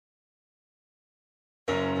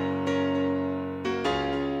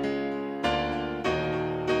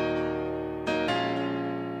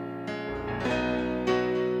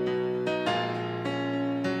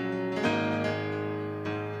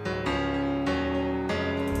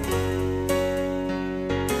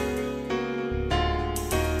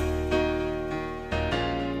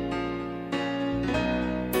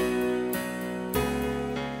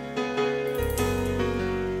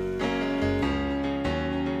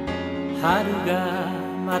春が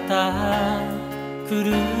また来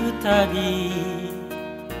るたび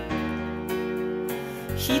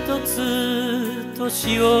一つ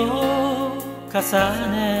年を重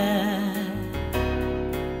ね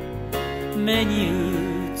目に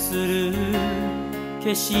映る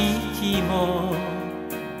景色も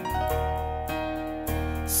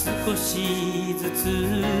少しず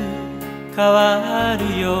つ変わ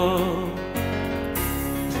るよ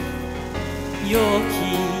陽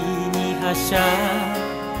気にはしゃ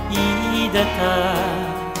いでた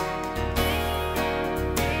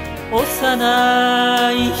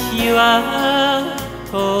幼い日は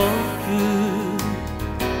遠く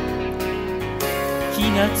気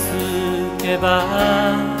がつけば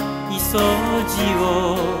いそじを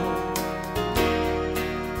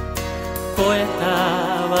越えた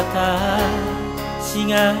私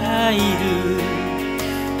がいる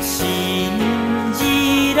信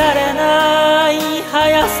じられない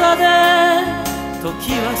速さで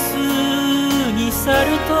時は過ぎ去る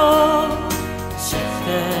と知っ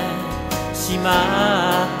てしま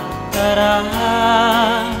ったら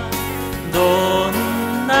どん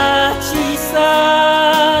な小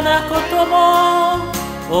さなことも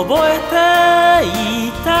覚えて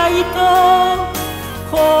いたいと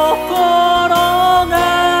心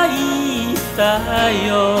が言ったよ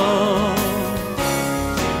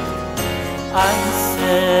I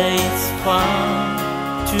say it's fun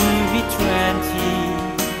to be 20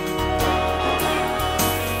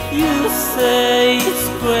 You say it's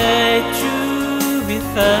great to be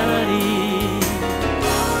 30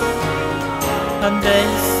 And they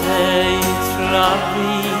say it's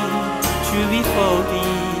lovely to be 40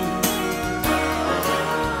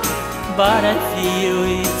 But I feel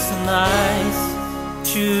it's nice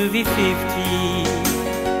to be 50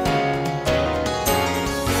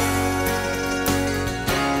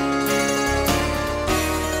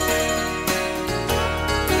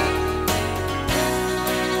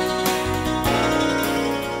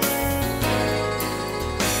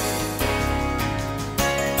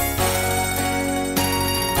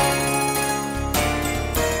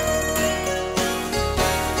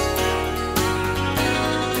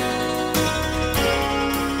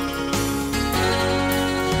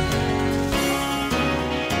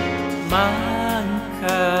満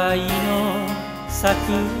開の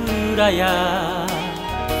桜や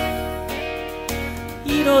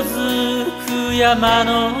色づく山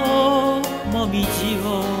のもみじ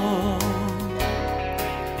を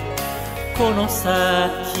この先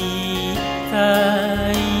一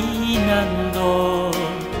体何度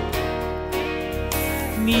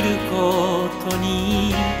見ること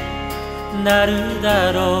になる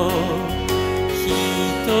だろう一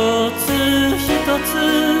つ一つ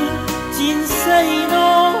人生の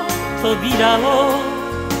扉を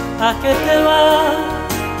開けては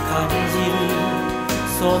感じる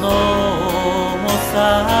その重さ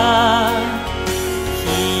一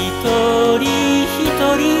人一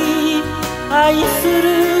人愛する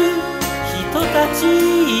人たち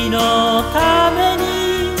のために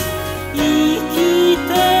生きて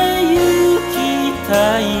ゆきた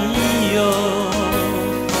いよ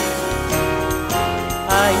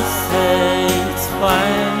I say it's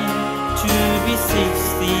fine to be 60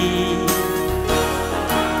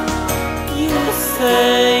 You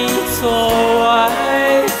say it's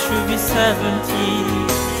alright to be 70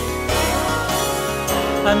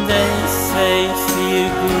 And they say it's feel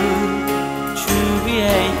good to be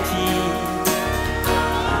 80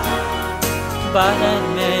 But I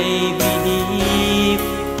may believe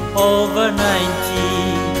over 90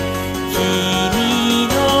君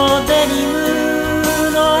のデニム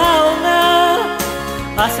の青が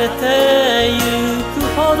焦ってゆく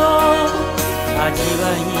ほど味わ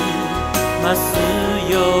います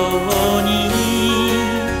ように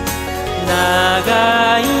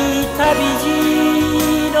長い旅路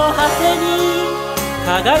の果てに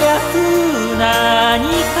輝く何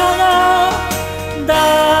かが誰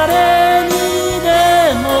にで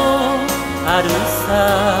もあるさ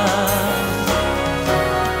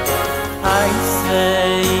I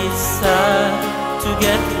say it's sad to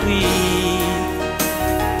get weak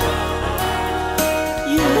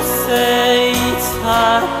You say it's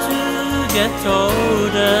hard to get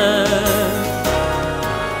older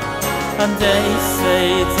And they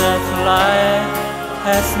say that life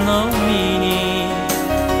has no meaning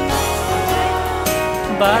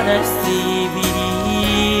But I still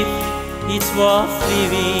believe it's worth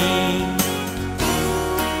living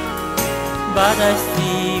But I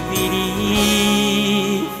still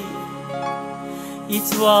believe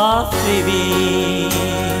it's worth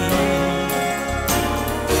living